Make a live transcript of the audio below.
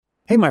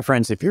Hey, my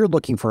friends, if you're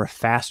looking for a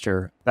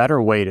faster,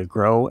 better way to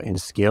grow and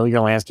scale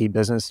your landscape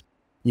business,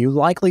 you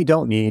likely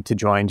don't need to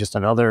join just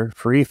another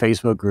free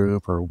Facebook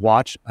group or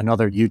watch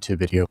another YouTube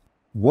video.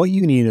 What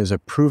you need is a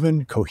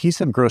proven,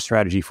 cohesive growth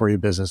strategy for your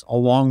business,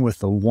 along with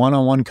the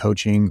one-on-one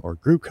coaching or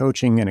group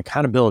coaching and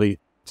accountability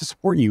to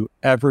support you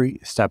every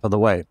step of the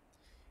way.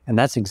 And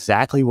that's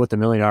exactly what the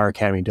 $1 Million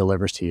Academy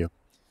delivers to you.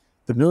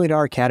 The $1 Million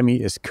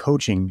Academy is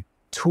coaching,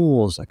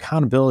 tools,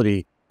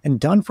 accountability, and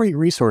done-for-you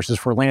resources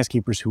for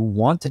landscapers who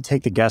want to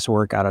take the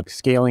guesswork out of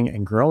scaling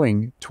and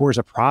growing towards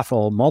a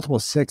profitable multiple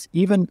 6,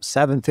 even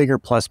 7-figure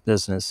plus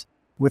business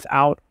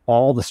without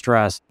all the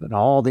stress and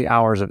all the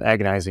hours of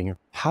agonizing.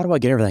 How do I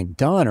get everything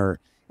done? Or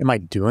am I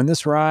doing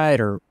this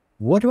right? Or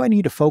what do I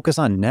need to focus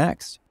on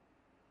next?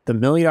 The $1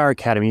 Million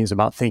Academy is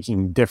about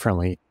thinking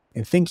differently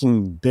and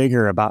thinking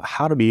bigger about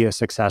how to be a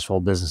successful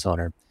business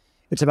owner.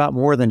 It's about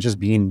more than just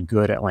being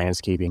good at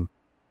landscaping.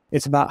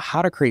 It's about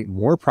how to create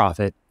more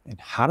profit and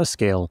how to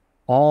scale,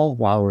 all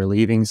while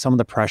relieving some of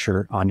the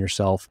pressure on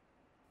yourself.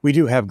 We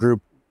do have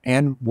group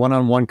and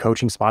one-on-one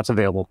coaching spots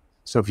available.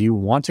 So if you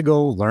want to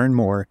go learn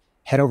more,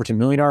 head over to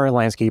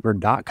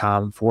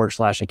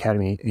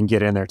milliondollarlandscaper.com/academy and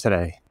get in there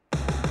today.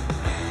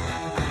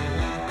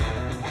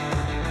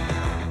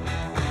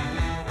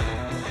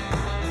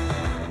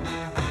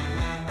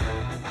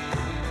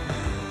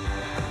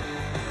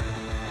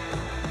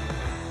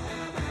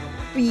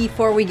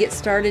 Before we get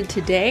started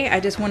today, I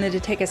just wanted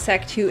to take a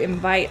sec to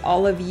invite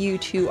all of you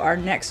to our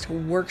next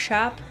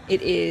workshop.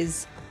 It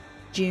is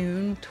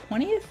June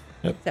 20th.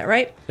 Yep. Is that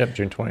right? Yep,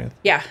 June 20th.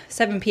 Yeah,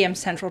 7 p.m.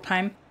 Central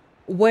Time,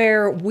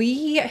 where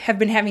we have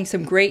been having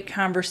some great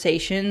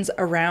conversations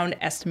around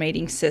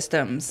estimating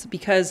systems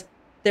because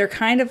they're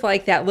kind of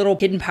like that little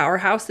hidden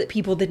powerhouse that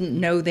people didn't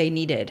know they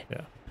needed.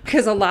 Yeah.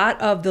 Because a lot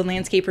of the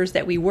landscapers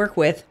that we work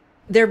with,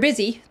 they're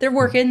busy, they're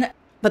working,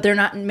 but they're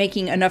not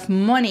making enough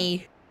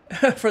money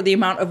for the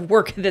amount of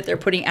work that they're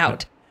putting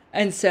out.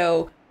 And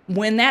so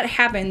when that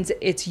happens,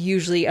 it's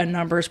usually a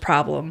numbers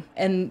problem.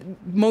 And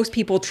most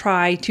people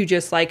try to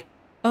just like,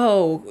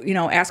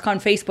 ask on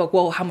Facebook,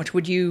 well, how much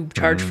would you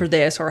charge for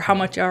this? Or how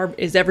much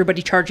is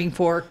everybody charging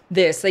for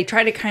this? They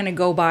try to kind of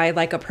go by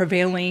like a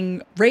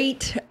prevailing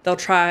rate. They'll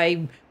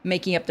try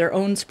making up their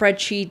own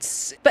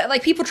spreadsheets. But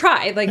like people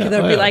try, like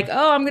they'll be like,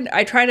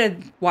 I try to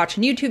watch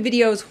YouTube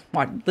videos,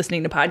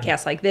 listening to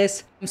podcasts like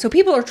this. So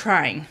people are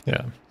trying.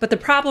 Yeah. But the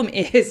problem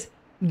is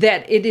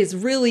that it is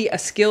really a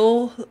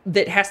skill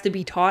that has to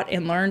be taught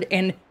and learned.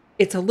 And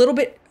it's a little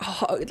bit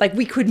like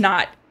we could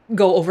not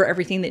go over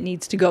everything that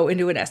needs to go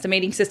into an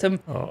estimating system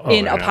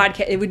in a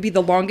podcast. It would be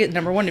the longest,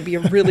 number one, it'd be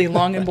a really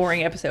long and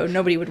boring episode.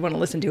 Nobody would want to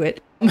listen to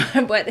it.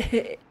 But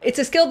it's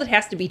a skill that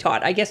has to be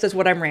taught, I guess is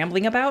what I'm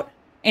rambling about.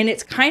 And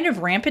it's kind of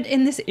rampant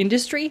in this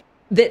industry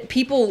that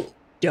people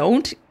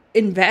don't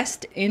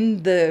invest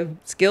in the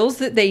skills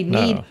that they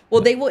need.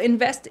 They will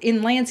invest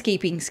in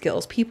landscaping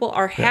skills. People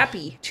are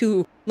happy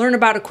to learn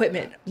about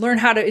equipment, learn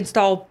how to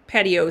install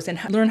patios and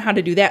learn how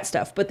to do that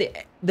stuff. But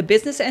the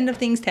business end of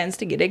things tends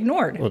to get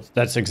ignored. Well,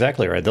 that's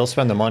exactly right. They'll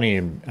spend the money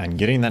on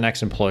getting the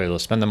next employee. They'll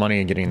spend the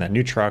money on getting that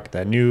new truck,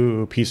 that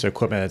new piece of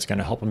equipment that's going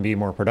to help them be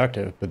more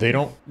productive. But they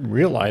don't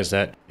realize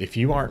that if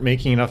you aren't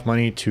making enough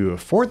money to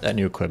afford that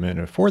new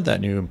equipment, afford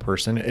that new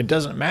person, it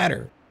doesn't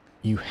matter.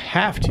 You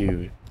have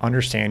to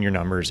understand your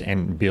numbers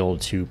and be able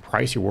to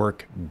price your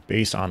work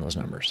based on those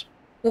numbers.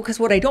 Well, because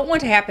what I don't want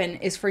to happen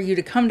is for you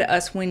to come to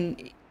us when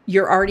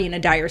you're already in a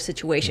dire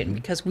situation,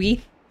 because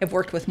we have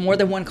worked with more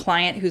than one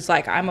client who's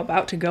like, I'm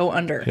about to go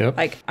under. Yep.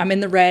 Like, I'm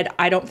in the red.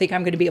 I don't think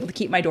I'm going to be able to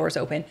keep my doors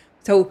open.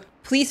 So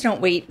please don't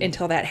wait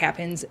until that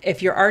happens.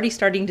 If you're already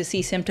starting to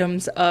see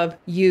symptoms of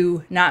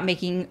you not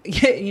making,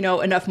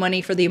 enough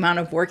money for the amount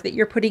of work that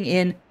you're putting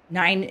in,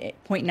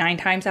 9.9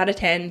 times out of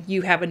 10,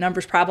 you have a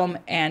numbers problem,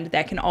 and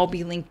that can all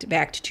be linked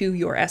back to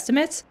your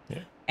estimates. Yeah.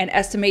 And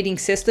estimating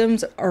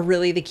systems are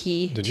really the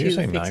key. Did you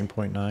say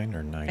 9.9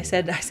 or 9? I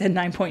said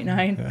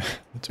 9.9.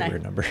 That's a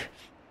weird number.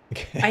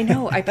 I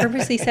know. I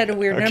purposely said a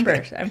weird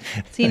number. I'm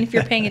seeing if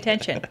you're paying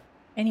attention.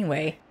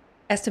 Anyway,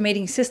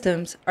 estimating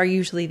systems are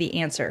usually the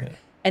answer. Yeah.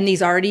 And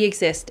these already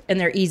exist, and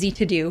they're easy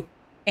to do.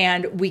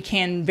 And we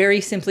can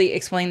very simply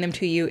explain them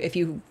to you. If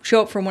you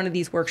show up for one of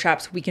these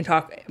workshops, we can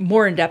talk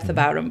more in depth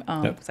about them.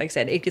 Like I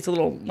said, it gets a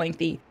little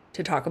lengthy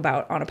to talk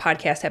about on a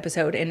podcast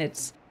episode. And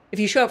if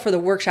you show up for the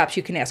workshops,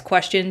 you can ask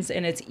questions,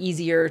 and it's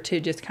easier to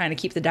just kind of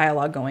keep the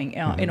dialogue going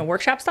in a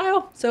workshop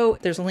style. So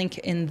there's a link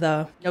in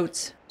the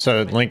notes.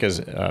 So the link is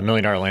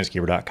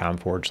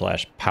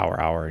milliondollarlandscaper.com/power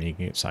hour, and you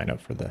can get signed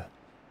up for the.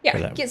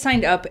 Yeah, get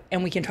signed up,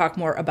 and we can talk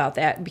more about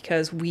that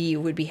because we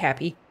would be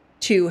happy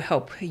to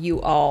help you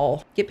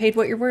all get paid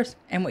what you're worth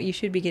and what you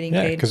should be getting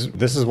paid. Yeah, because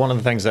this is one of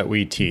the things that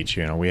we teach.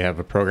 We have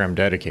a program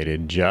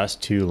dedicated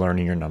just to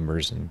learning your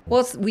numbers.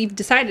 Well, we've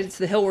decided it's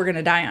the hill we're going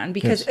to die on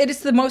because it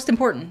is the most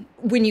important.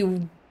 When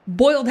you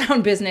boil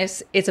down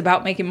business, it's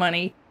about making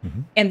money.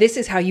 And this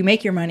is how you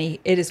make your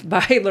money. It is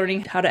by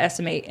learning how to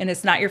estimate. And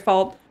it's not your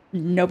fault.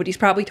 Nobody's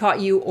probably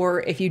taught you.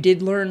 Or if you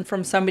did learn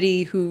from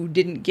somebody who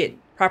didn't get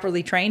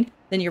properly trained,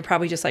 then you're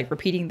probably just like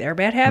repeating their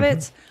bad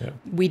habits.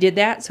 We did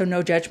that, so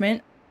no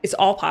judgment. It's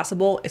all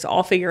possible. It's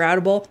all figure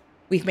outable.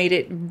 We've made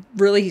it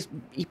really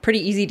pretty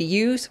easy to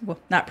use. Well,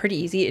 not pretty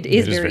easy. It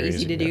is very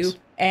easy to do. Yes.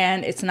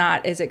 And it's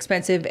not as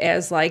expensive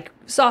as like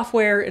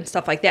software and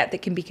stuff like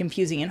that can be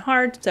confusing and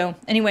hard. So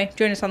anyway,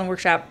 join us on the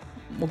workshop.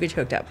 We'll get you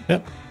hooked up.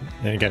 Yep.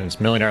 And again, it's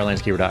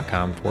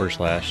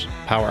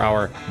milliondollarlandscaper.com/power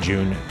hour,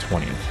 June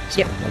 20th. So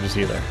Yep. I'll just see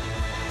you there.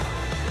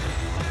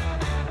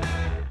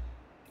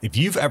 If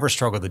you've ever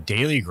struggled with the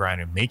daily grind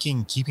of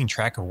keeping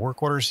track of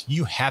work orders,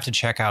 you have to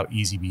check out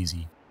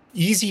EasyBeasy.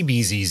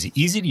 EasyBeasy is the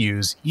easy to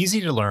use, easy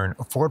to learn,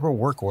 affordable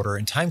work order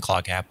and time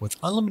clock app with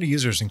unlimited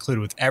users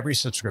included with every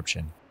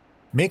subscription.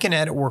 Make and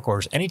edit work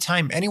orders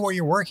anytime, anywhere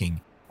you're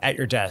working, at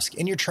your desk,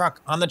 in your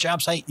truck, on the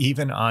job site,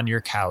 even on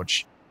your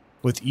couch.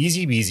 With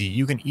EasyBeasy,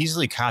 you can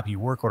easily copy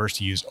work orders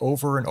to use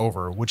over and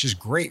over, which is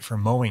great for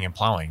mowing and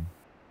plowing.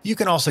 You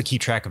can also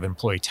keep track of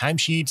employee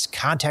timesheets,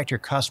 contact your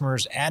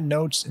customers, add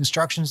notes,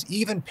 instructions,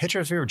 even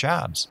pictures of your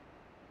jobs.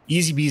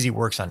 EasyBeasy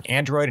works on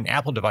Android and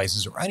Apple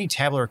devices or any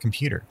tablet or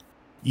computer.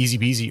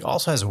 EasyBeasy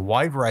also has a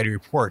wide variety of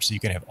reports so you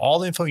can have all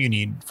the info you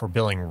need for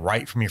billing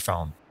right from your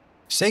phone.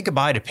 Say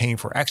goodbye to paying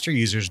for extra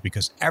users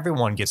because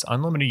everyone gets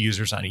unlimited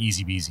users on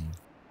EasyBeasy.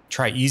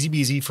 Try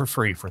EasyBeasy for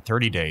free for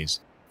 30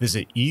 days.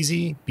 Visit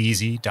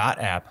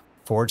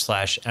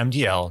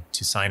easybeasy.app/MDL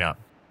to sign up.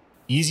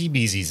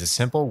 EasyBeasy is a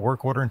simple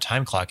work order and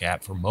time clock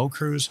app for mow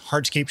crews,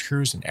 hardscape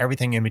crews, and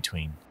everything in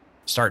between.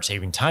 Start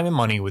saving time and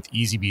money with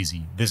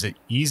EasyBeasy. Visit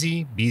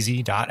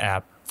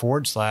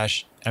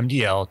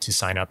easybeasy.app/MDL to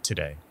sign up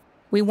today.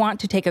 We want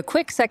to take a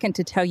quick second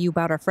to tell you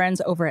about our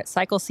friends over at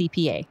Cycle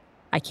CPA.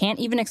 I can't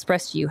even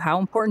express to you how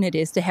important it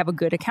is to have a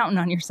good accountant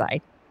on your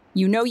side.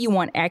 You know you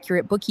want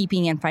accurate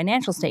bookkeeping and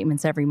financial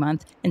statements every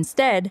month.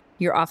 Instead,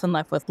 you're often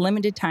left with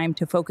limited time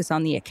to focus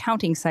on the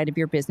accounting side of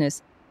your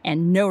business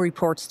and no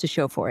reports to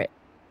show for it.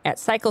 At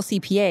Cycle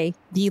CPA,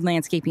 the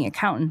landscaping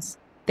accountants,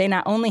 they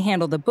not only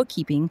handle the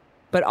bookkeeping,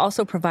 but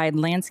also provide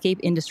landscape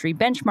industry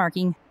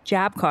benchmarking,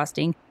 job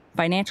costing,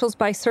 financials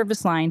by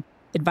service line,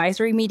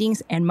 advisory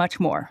meetings, and much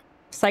more.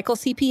 Cycle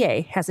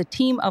CPA has a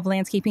team of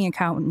landscaping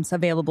accountants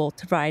available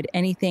to provide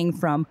anything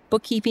from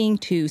bookkeeping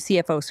to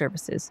CFO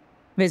services.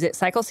 Visit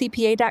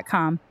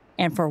cyclecpa.com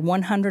and for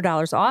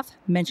 $100 off,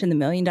 mention the $1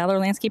 Million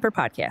Landscaper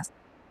podcast.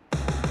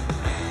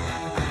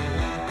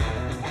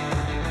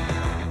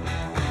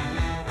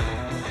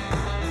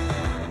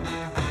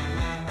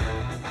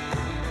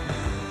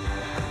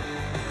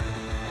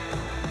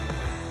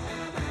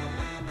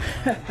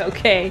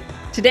 Okay,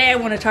 today I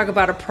want to talk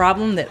about a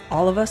problem that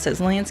all of us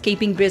as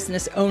landscaping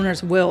business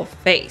owners will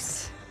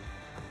face.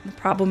 The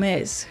problem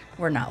is,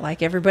 we're not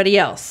like everybody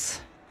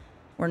else.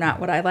 We're not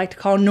what I like to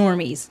call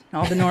normies,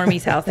 all the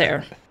normies out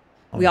there.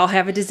 We all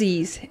have a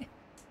disease,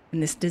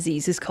 and this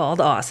disease is called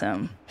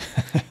awesome.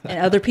 And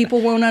other people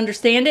won't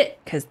understand it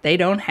because they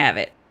don't have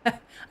it.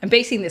 I'm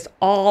basing this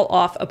all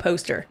off a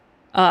poster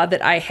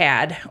that I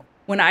had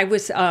when I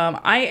was,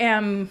 I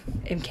am,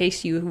 in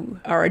case you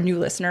are a new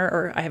listener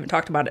or I haven't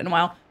talked about it in a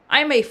while,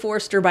 I'm a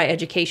forester by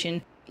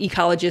education,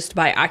 ecologist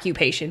by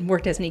occupation,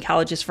 worked as an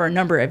ecologist for a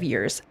number of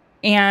years.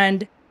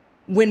 And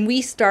when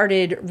we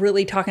started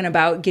really talking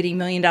about getting $1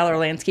 Million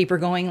Landscaper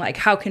going, like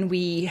how can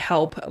we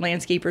help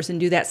landscapers and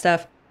do that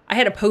stuff, I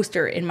had a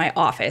poster in my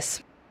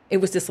office. It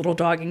was this little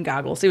dog in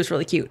goggles. It was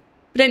really cute.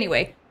 But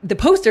anyway, the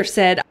poster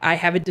said, I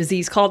have a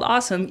disease called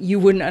awesome. You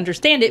wouldn't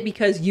understand it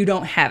because you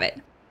don't have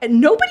it. And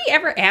nobody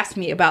ever asked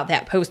me about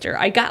that poster.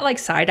 I got like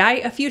side eye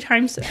a few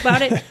times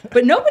about it,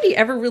 but nobody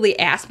ever really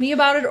asked me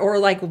about it or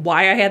like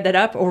why I had that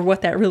up or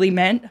what that really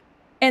meant.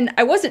 And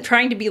I wasn't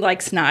trying to be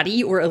like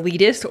snotty or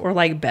elitist or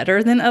like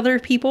better than other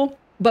people,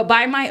 but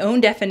by my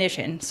own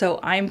definition. So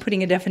I'm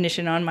putting a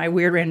definition on my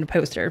weird random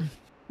poster.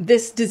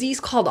 This disease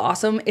called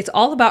awesome, it's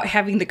all about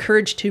having the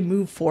courage to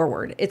move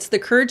forward. It's the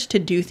courage to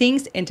do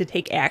things and to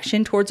take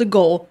action towards a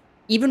goal,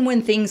 even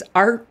when things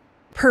aren't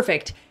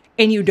perfect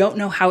and you don't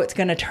know how it's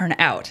going to turn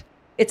out.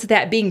 It's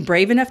that being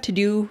brave enough to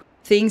do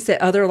things that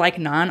other like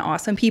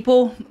non-awesome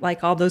people,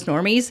 like all those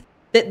normies,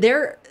 that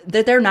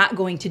they're not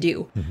going to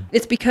do. Mm-hmm.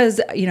 It's because,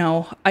 you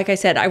know, like I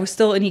said, I was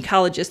still an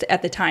ecologist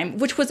at the time,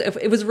 which was a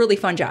really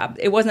fun job.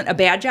 It wasn't a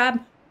bad job,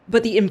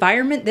 but the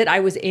environment that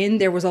I was in,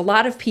 there was a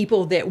lot of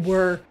people that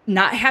were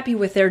not happy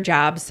with their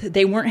jobs.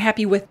 They weren't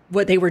happy with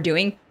what they were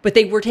doing, but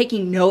they were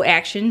taking no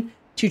action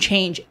to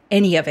change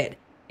any of it.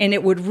 And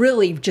it would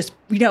really just,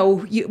 you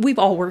know, we've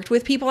all worked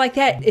with people like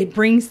that. It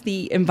brings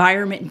the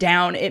environment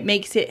down. It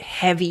makes it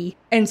heavy.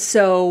 And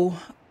so,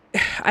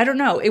 I don't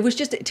know. It was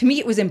just, to me,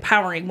 it was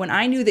empowering when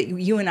I knew that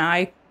you and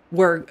I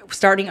were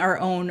starting our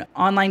own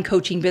online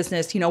coaching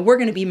business. You know, we're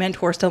going to be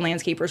mentors to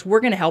landscapers.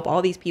 We're going to help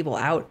all these people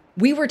out.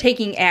 We were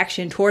taking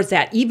action towards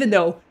that, even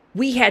though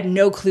we had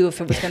no clue if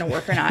it was going to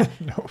work or not.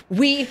 No.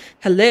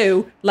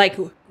 Like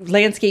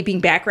landscaping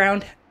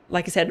background.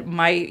 Like I said,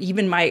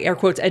 my air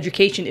quotes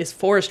education is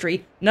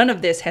forestry. None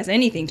of this has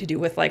anything to do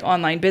with like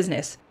online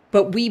business,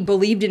 but we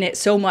believed in it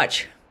so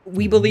much.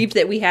 We believed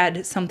that we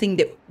had something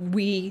that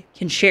we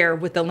can share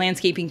with the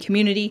landscaping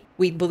community.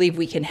 We believe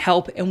we can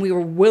help, and we were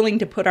willing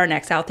to put our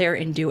necks out there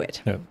and do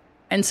it. Yep.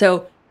 And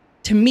so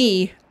to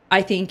me,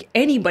 I think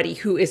anybody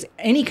who is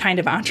any kind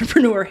of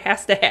entrepreneur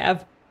has to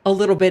have a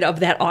little bit of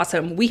that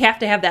awesome. We have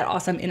to have that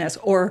awesome in us,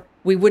 or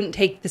we wouldn't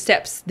take the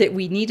steps that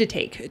we need to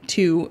take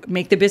to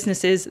make the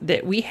businesses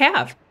that we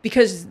have,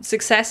 because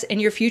success in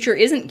your future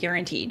isn't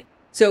guaranteed.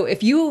 So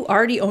if you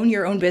already own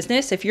your own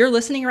business, if you're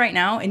listening right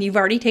now and you've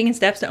already taken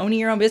steps to owning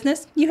your own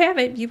business, you have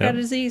it. You've got a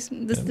disease.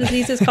 This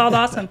disease is called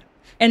awesome.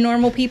 And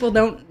normal people they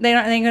ain't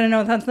going to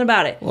know nothing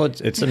about it. Well,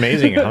 it's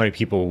amazing how many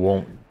people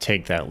won't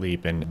take that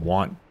leap and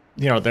want,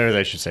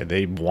 they should say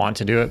they want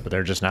to do it, but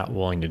they're just not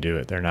willing to do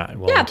it. They're not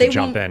willing to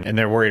jump in, and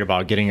they're worried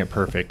about getting it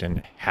perfect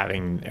and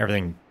having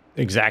everything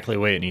exactly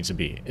the way it needs to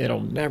be.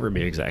 It'll never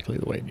be exactly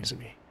the way it needs to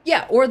be.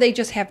 Yeah, or they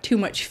just have too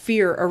much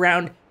fear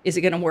around, is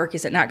it going to work?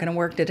 Is it not going to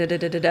work?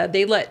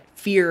 They let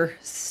fear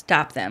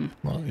stop them.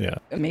 Well, yeah.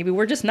 Maybe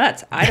we're just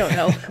nuts. I don't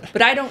know.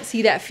 But I don't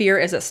see that fear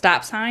as a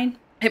stop sign.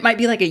 It might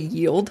be like a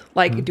yield.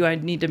 Like, do I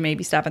need to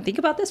maybe stop and think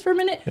about this for a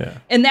minute? Yeah.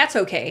 And that's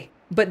okay.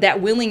 But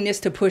that willingness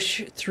to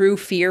push through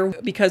fear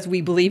because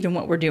we believe in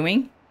what we're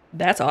doing,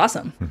 that's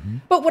awesome. Mm-hmm.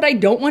 But what I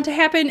don't want to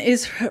happen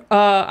is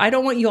I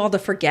don't want you all to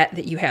forget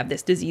that you have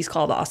this disease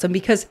called awesome,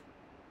 because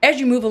as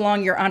you move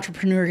along your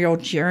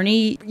entrepreneurial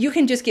journey, you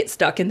can just get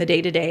stuck in the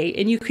day-to-day,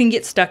 and you can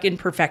get stuck in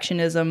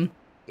perfectionism.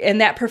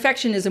 And that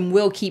perfectionism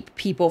will keep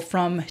people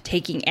from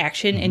taking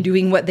action and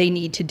doing what they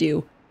need to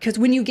do. Because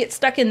when you get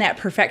stuck in that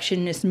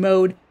perfectionist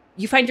mode,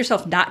 you find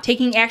yourself not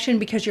taking action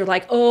because you're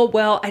like, oh,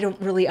 well, I don't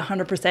really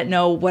 100%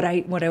 know what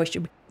I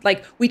should.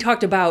 Like, we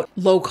talked about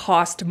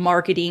low-cost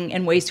marketing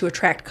and ways to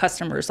attract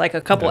customers like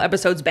a couple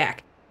episodes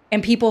back.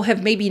 And people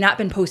have maybe not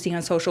been posting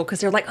on social because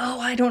they're like, oh,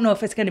 I don't know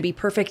if it's going to be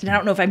perfect, and I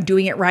don't know if I'm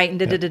doing it right, and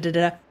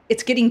da-da-da-da-da.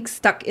 It's getting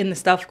stuck in the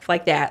stuff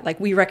like that. Like,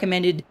 we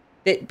recommended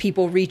that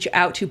people reach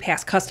out to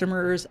past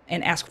customers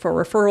and ask for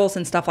referrals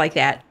and stuff like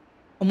that.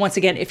 And once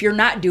again, if you're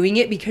not doing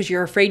it because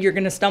you're afraid you're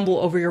going to stumble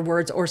over your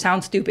words or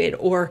sound stupid,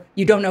 or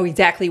you don't know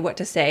exactly what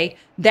to say,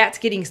 that's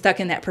getting stuck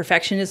in that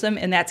perfectionism,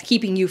 and that's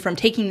keeping you from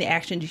taking the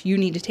actions you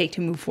need to take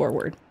to move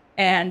forward.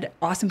 And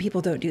awesome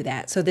people don't do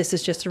that. So this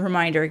is just a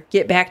reminder,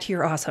 get back to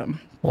your awesome.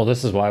 Well,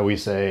 this is why we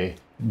say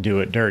do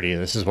it dirty.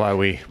 This is why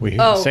we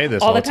say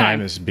this all the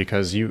time, is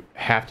because you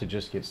have to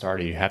just get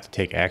started. You have to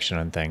take action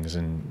on things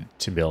and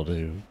to be able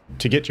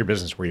to get your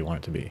business where you want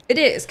it to be. It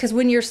is, because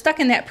when you're stuck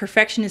in that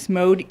perfectionist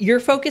mode, you're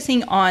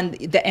focusing on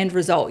the end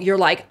result. You're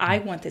like, I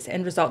want this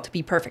end result to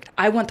be perfect.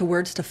 I want the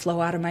words to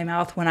flow out of my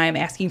mouth when I'm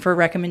asking for a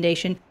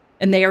recommendation,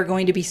 and they are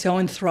going to be so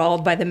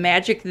enthralled by the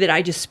magic that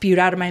I just spewed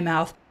out of my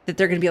mouth that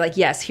they're going to be like,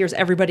 yes, here's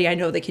everybody I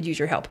know that could use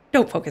your help.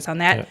 Don't focus on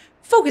that. Yeah.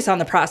 Focus on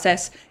the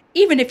process.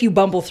 Even if you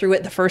bumble through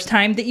it the first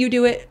time that you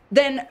do it,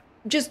 then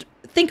just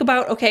think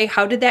about, okay,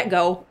 how did that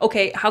go?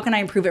 Okay, how can I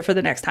improve it for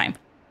the next time?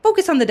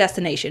 Focus on the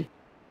destination.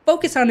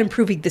 Focus on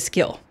improving the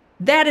skill.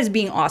 That is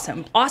being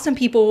awesome. Awesome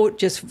people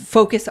just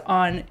focus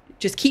on,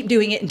 just keep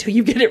doing it until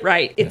you get it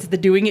right. It's the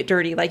doing it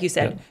dirty, like you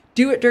said. Yeah.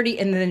 Do it dirty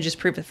and then just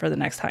prove it for the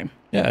next time.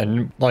 Yeah,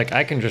 and like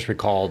I can just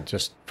recall,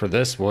 just for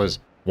this was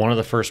one of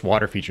the first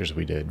water features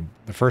we did.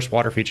 The first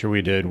water feature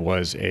we did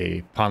was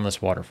a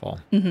pondless waterfall.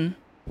 Mm-hmm.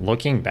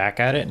 Looking back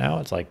at it now,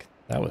 it's like,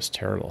 that was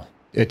terrible.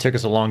 It took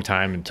us a long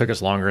time. It took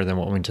us longer than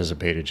what we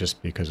anticipated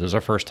just because it was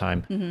our first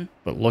time. Mm-hmm.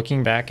 But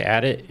looking back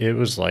at it, it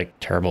was like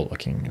terrible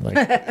looking. Like,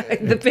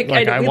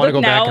 I want to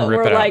go back and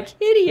rip it out.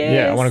 Hideous.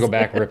 Yeah, I want to go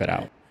back and rip it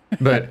out.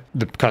 But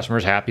the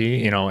customer's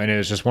happy, and it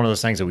was just one of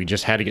those things that we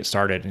just had to get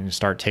started and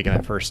start taking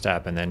that first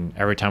step. And then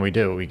every time we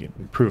do, we can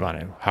improve on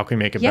it. How can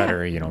we make it better?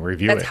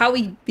 Review it. That's how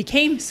we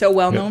became so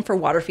well known for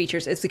water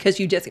features. It's because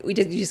we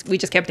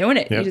just kept doing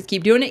it. You just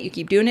keep doing it. You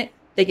keep doing it.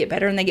 They get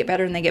better and they get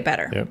better and they get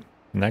better. Yep.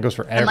 And that goes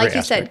for every And like you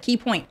aspect. said, key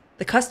point,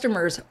 the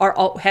customers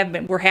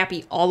were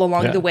happy all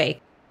along the way,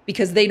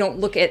 because they don't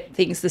look at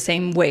things the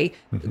same way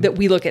that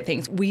we look at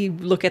things. We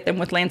look at them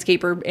with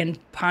landscaper and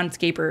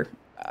pondscaper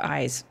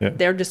eyes. Yep.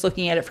 They're just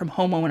looking at it from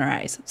homeowner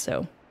eyes.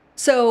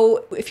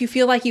 So if you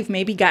feel like you've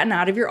maybe gotten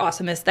out of your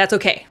awesomeness, that's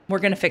okay. We're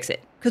going to fix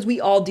it, because we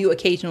all do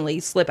occasionally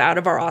slip out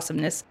of our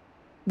awesomeness.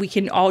 We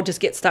can all just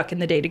get stuck in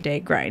the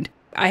day-to-day grind.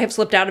 I have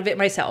slipped out of it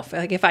myself.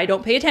 Like, if I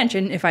don't pay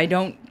attention, if I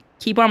don't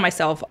keep on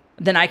myself,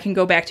 then I can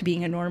go back to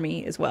being a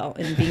normie as well.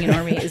 And being a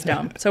normie is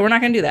dumb. So we're not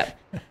going to do that.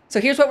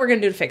 So here's what we're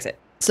going to do to fix it.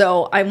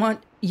 So I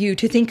want you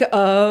to think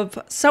of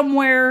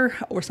somewhere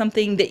or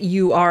something that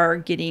you are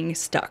getting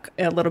stuck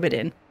a little bit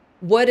in.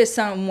 What is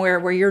somewhere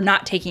where you're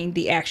not taking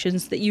the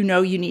actions that you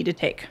know you need to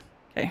take?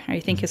 Okay. Are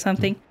you thinking of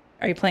something?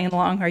 Are you playing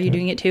along? Are you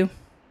doing it too?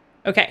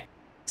 Okay.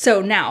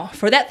 So now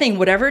for that thing,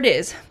 whatever it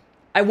is,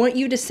 I want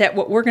you to set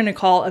what we're going to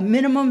call a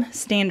minimum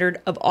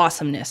standard of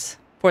awesomeness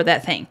for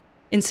that thing.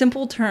 In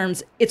simple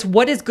terms, it's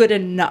what is good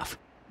enough.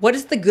 What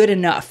is the good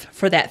enough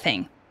for that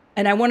thing?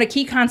 And I want a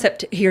key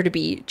concept here to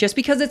be, just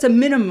because it's a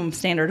minimum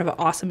standard of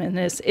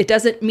awesomeness, it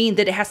doesn't mean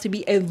that it has to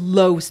be a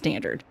low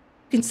standard.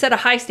 You can set a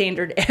high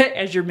standard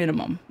as your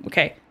minimum.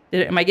 Okay.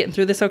 Am I getting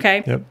through this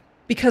okay? Yep.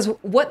 Because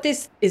what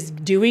this is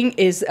doing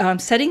is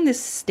setting this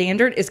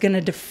standard is going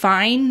to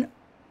define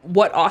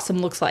what awesome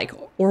looks like,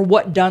 or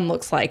what done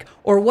looks like,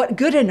 or what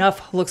good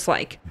enough looks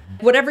like,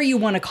 whatever you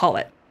want to call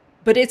it.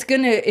 but it's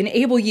going to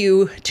enable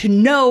you to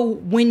know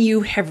when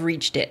you have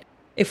reached it.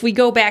 If we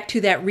go back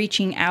to that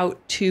reaching out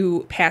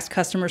to past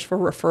customers for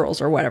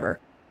referrals or whatever,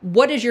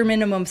 what is your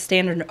minimum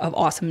standard of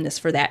awesomeness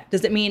for that?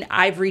 Does it mean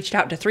I've reached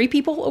out to 3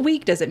 people a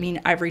week? Does it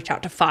mean I've reached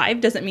out to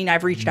 5? Does it mean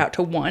I've reached out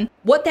to 1?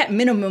 What that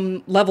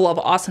minimum level of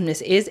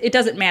awesomeness is, it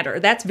doesn't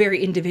matter. That's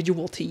very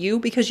individual to you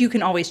because you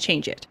can always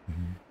change it.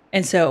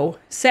 And so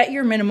set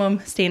your minimum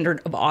standard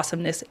of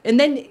awesomeness. And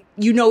then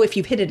you know if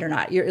you've hit it or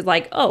not. You're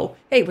like, oh,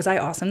 hey, was I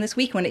awesome this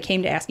week when it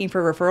came to asking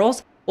for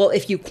referrals? Well,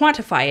 if you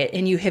quantify it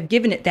and you have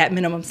given it that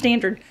minimum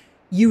standard,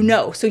 you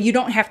know. So you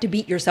don't have to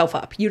beat yourself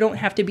up. You don't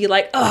have to be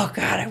like, oh,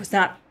 God, I was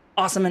not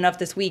awesome enough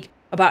this week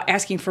about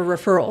asking for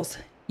referrals.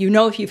 You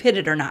know if you've hit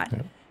it or not.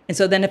 Yeah. And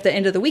so then if the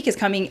end of the week is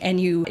coming and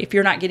if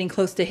you're not getting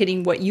close to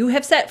hitting what you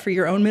have set for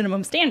your own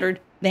minimum standard,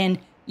 then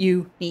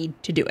you need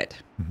to do it.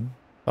 Mm-hmm.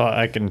 Well,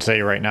 I can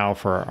say right now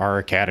for our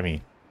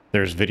academy,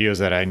 there's videos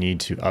that I need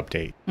to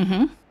update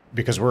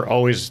because we're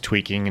always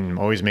tweaking and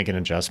always making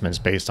adjustments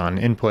based on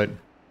input.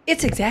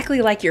 It's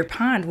exactly like your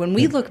pond. When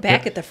we look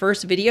back at the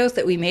first videos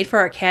that we made for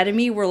our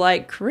academy, we're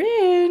like,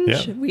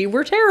 cringe. Yeah. We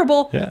were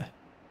terrible. Yeah.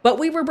 But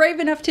we were brave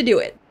enough to do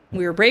it.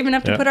 We were brave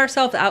enough to put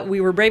ourselves out.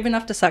 We were brave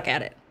enough to suck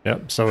at it.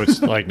 Yep. So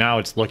it's like now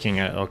it's looking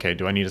at, okay,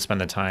 do I need to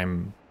spend the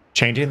time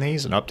changing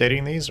these and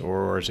updating these,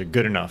 or is it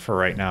good enough for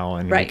right now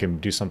and we can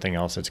do something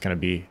else that's going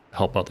to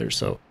help others?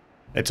 So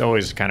it's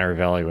always kind of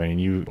evaluating.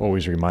 You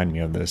always remind me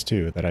of this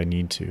too, that I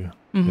need to.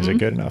 Is it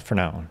good enough for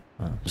now?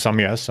 Some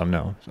yes, some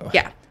no. So.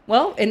 Yeah.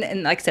 Well,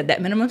 and like I said,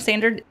 that minimum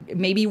standard,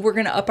 maybe we're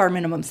going to up our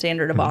minimum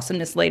standard of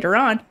awesomeness later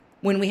on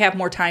when we have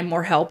more time,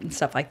 more help and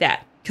stuff like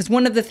that. Because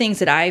one of the things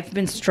that I've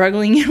been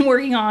struggling and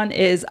working on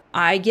is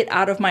I get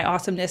out of my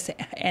awesomeness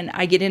and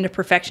I get into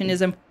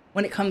perfectionism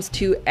when it comes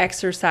to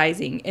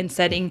exercising and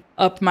setting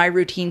up my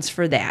routines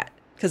for that.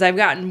 Because I've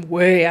gotten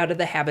way out of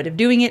the habit of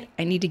doing it.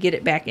 I need to get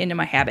it back into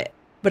my habit.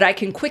 But I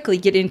can quickly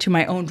get into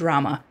my own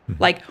drama.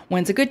 Like,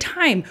 when's a good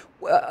time?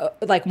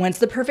 Like, when's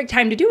the perfect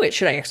time to do it?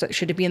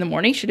 Should it be in the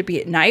morning? Should it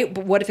be at night?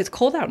 But what if it's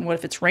cold out? And what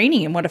if it's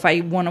raining? And what if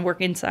I want to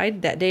work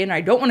inside that day and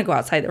I don't want to go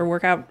outside, or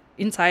work out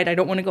inside? I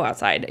don't want to go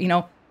outside. You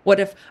know, what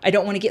if I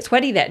don't want to get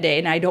sweaty that day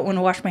and I don't want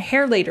to wash my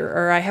hair later,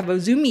 or I have a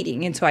Zoom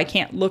meeting and so I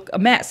can't look a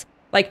mess?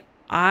 Like,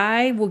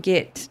 I will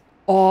get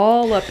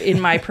all up in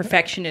my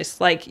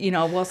perfectionist, like, you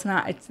know, well,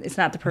 it's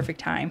not the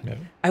perfect time. Yeah.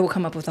 I will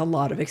come up with a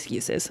lot of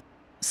excuses.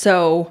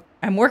 So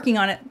I'm working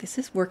on it. This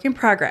is work in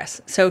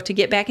progress. So to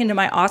get back into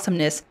my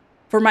awesomeness,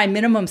 for my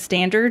minimum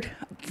standard,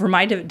 for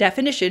my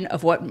definition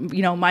of what,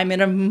 you know, my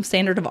minimum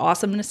standard of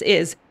awesomeness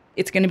is,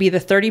 it's going to be the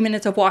 30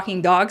 minutes of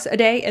walking dogs a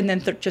day and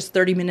then just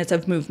 30 minutes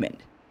of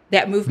movement.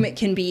 That movement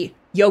can be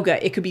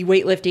yoga. It could be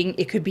weightlifting.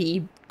 It could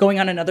be going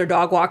on another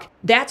dog walk.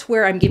 That's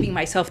where I'm giving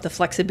myself the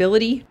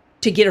flexibility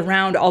to get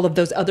around all of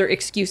those other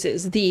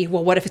excuses.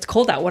 Well, what if it's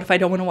cold out? What if I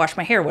don't want to wash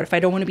my hair? What if I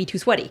don't want to be too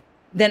sweaty?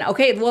 Then,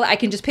 okay, well, I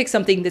can just pick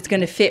something that's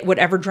going to fit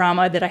whatever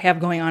drama that I have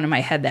going on in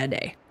my head that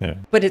day. Yeah.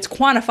 But it's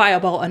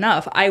quantifiable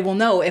enough. I will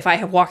know if I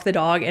have walked the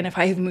dog and if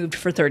I have moved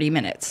for 30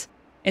 minutes.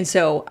 And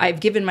so I've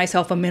given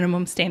myself a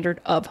minimum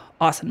standard of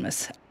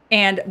awesomeness.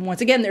 And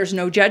once again, there's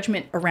no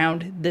judgment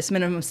around this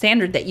minimum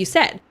standard that you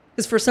set.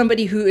 Because for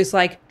somebody who is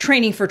like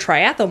training for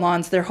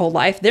triathlons their whole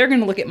life, they're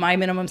going to look at my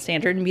minimum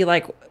standard and be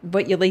like,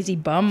 but you lazy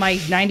bum, my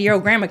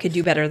 90-year-old grandma could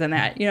do better than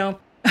that, you know?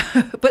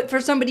 But for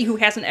somebody who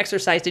hasn't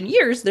exercised in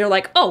years, they're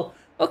like, oh,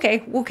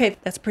 okay,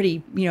 that's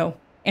pretty, you know,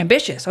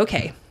 ambitious.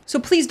 Okay. So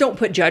please don't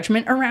put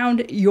judgment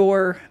around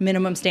your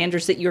minimum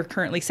standards that you're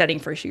currently setting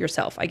for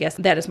yourself. I guess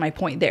that is my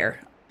point there.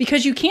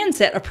 Because you can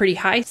set a pretty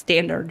high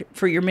standard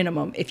for your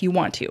minimum if you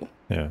want to.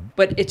 Yeah.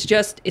 But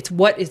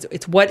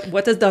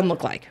what does done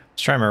look like? I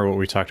was trying to remember what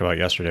we talked about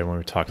yesterday when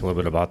we talked a little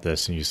bit about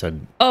this, and you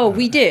said, "Oh,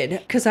 we did,"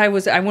 because I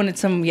wanted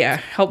some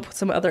help with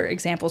some other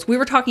examples. We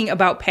were talking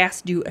about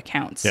past due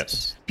accounts.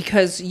 Yes.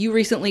 Because you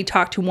recently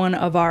talked to one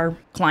of our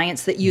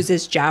clients that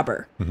uses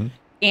Jobber,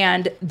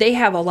 and they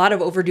have a lot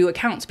of overdue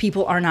accounts.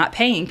 People are not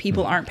paying.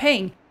 People aren't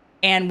paying,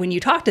 and when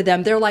you talk to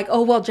them, they're like,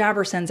 "Oh, well,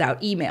 Jobber sends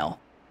out email."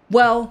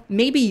 Well,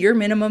 maybe your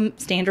minimum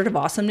standard of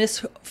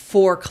awesomeness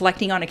for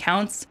collecting on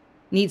accounts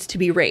needs to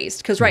be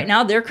raised. Because right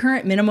now, their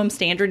current minimum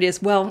standard is,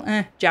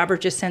 Jobber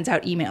just sends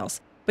out emails.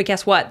 But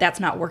guess what? That's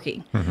not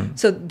working.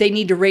 So they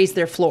need to raise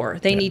their floor.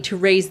 They need to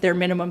raise their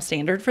minimum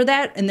standard for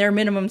that. And their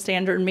minimum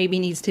standard maybe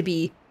needs to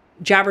be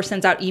Jobber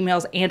sends out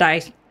emails and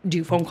I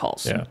do phone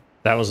calls. Yeah,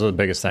 that was the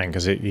biggest thing.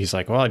 Because he's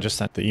like, well, I just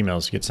sent the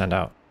emails to get sent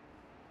out.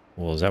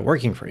 Well, is that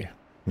working for you?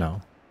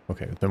 No.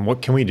 Okay, then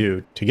what can we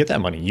do to get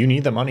that money? You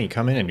need the money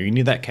coming in. You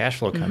need that cash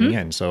flow coming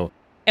in. So,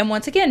 and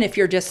once again, if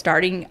you're just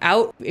starting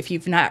out, if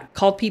you've not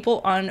called people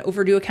on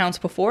overdue accounts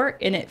before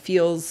and it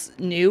feels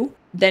new,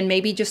 then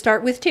maybe just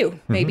start with 2.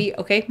 Maybe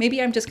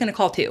I'm just going to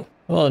call 2.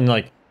 Well, and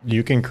like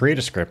you can create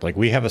a script. Like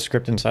we have a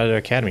script inside the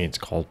academy. It's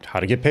called How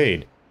to Get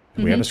Paid.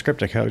 We have a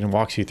script that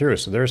walks you through.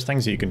 So there's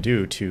things that you can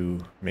do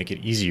to make it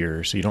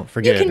easier so you don't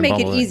forget. You can make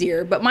it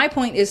easier, but my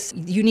point is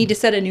you need to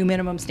set a new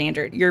minimum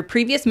standard. Your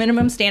previous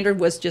minimum standard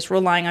was just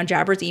relying on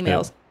Jobber's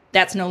emails.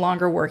 That's no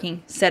longer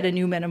working. Set a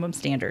new minimum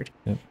standard.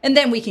 Yep. And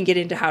then we can get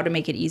into how to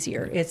make it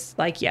easier. It's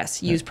like,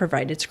 yes, use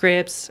provided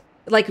scripts.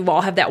 Like we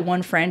all have that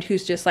one friend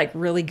who's just like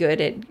really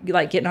good at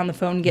like getting on the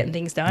phone and getting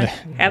things done.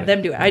 Have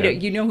them do it. I do.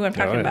 You know who I'm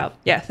talking about.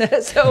 Yeah.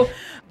 So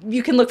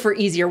you can look for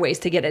easier ways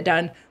to get it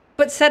done.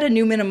 But set a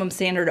new minimum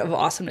standard of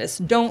awesomeness.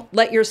 Don't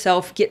let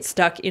yourself get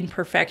stuck in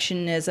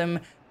perfectionism.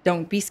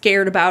 Don't be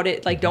scared about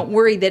it. Like, don't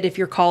worry that if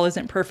your call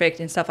isn't perfect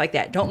and stuff like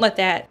that. Don't let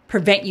that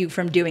prevent you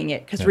from doing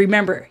it. Because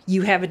remember,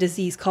 you have a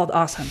disease called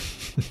awesome.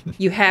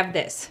 You have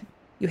this.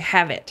 You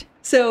have it.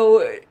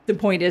 So the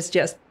point is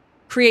just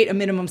create a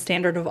minimum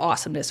standard of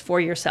awesomeness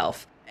for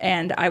yourself.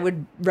 And I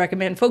would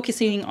recommend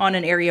focusing on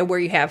an area where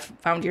you have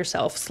found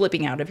yourself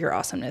slipping out of your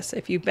awesomeness.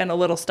 If you've been a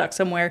little stuck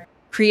somewhere,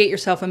 create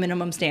yourself a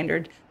minimum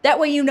standard. That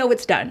way you know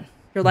it's done.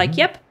 You're like,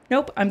 yep,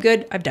 nope, I'm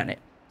good. I've done it.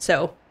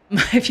 So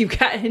if you've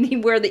got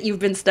anywhere that you've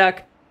been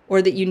stuck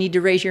or that you need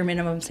to raise your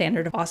minimum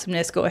standard of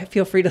awesomeness, go ahead,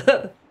 feel free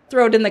to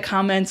throw it in the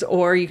comments,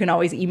 or you can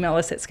always email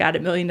us at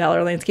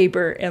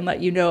Scott@$1,000,000Landscaper and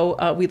let you know.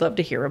 We'd love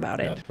to hear about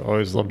it.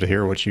 Always love to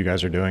hear what you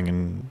guys are doing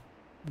and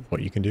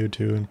what you can do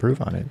to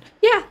improve on it.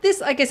 Yeah,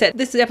 like I said,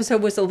 this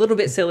episode was a little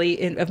bit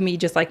silly of me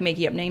just like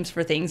making up names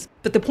for things.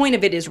 But the point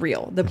of it is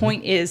real. The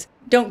point is,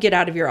 don't get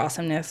out of your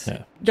awesomeness.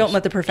 Yeah, don't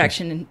let the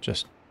perfection.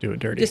 Just do it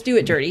dirty. Just do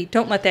it dirty.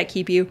 Don't let that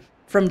keep you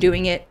from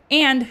doing it.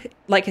 And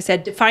like I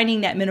said,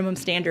 defining that minimum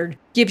standard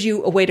gives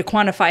you a way to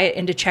quantify it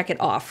and to check it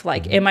off.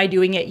 Like, am I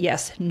doing it?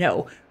 Yes,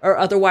 no. Or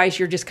otherwise,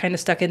 you're just kind of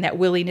stuck in that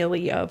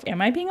willy-nilly of,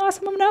 am I being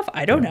awesome enough?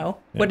 I don't know.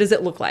 Yeah. What does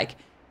it look like?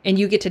 And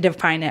you get to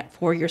define that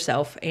for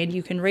yourself, and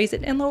you can raise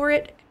it and lower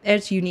it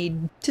as you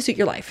need to suit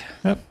your life.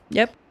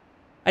 Yep.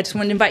 I just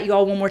want to invite you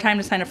all one more time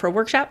to sign up for a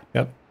workshop.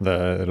 Yep.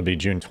 It'll be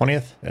June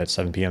 20th at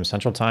 7 p.m.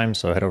 Central Time.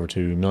 So head over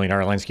to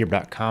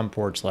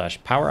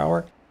milliondollarlandscaper.com/power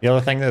hour. The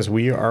other thing is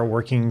we are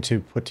working to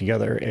put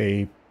together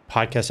a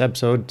podcast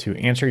episode to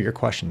answer your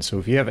questions. So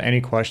if you have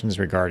any questions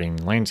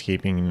regarding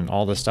landscaping and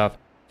all this stuff,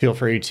 feel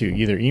free to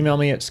either email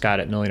me at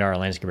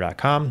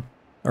scott@milliondollarlandscaper.com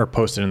or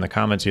post it in the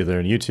comments, either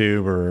on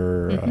YouTube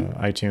or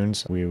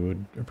iTunes. We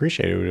would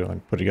appreciate it. We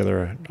would put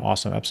together an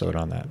awesome episode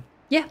on that.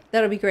 Yeah,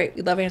 that'll be great.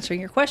 We love answering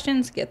your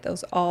questions, get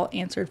those all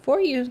answered for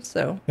you.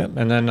 So, yep.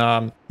 And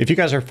then if you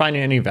guys are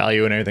finding any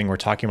value in anything we're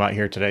talking about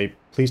here today,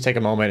 please take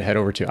a moment, head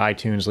over to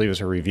iTunes, leave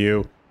us a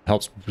review.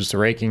 Helps boost the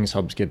rankings,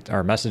 helps get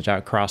our message out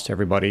across to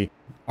everybody.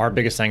 Our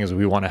biggest thing is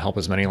we want to help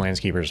as many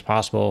landscapers as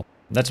possible.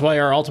 That's why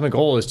our ultimate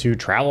goal is to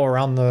travel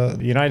around the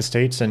United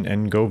States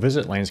and go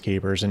visit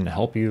landscapers and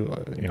help you,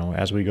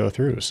 as we go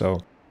through. So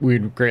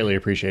we'd greatly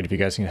appreciate if you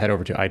guys can head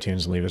over to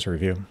iTunes and leave us a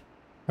review.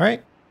 All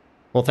right.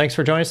 Well, thanks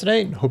for joining us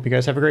today. Hope you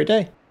guys have a great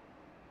day.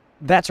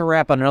 That's a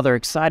wrap on another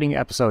exciting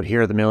episode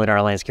here of the $1 Million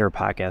Landscaper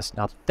Podcast.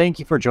 Now, thank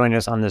you for joining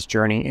us on this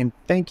journey, and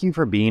thank you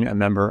for being a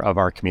member of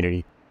our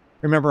community.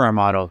 Remember our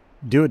motto,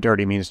 do it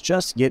dirty means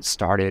just get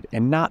started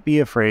and not be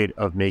afraid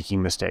of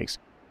making mistakes.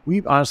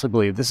 We honestly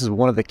believe this is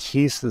one of the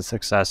keys to the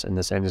success in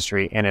this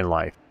industry and in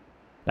life.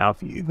 Now,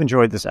 if you've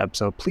enjoyed this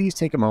episode, please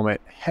take a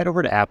moment, head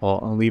over to Apple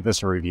and leave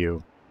us a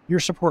review. Your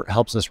support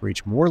helps us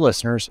reach more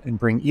listeners and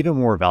bring even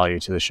more value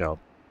to the show.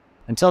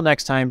 Until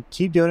next time,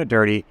 keep doing it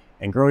dirty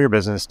and grow your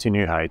business to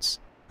new heights.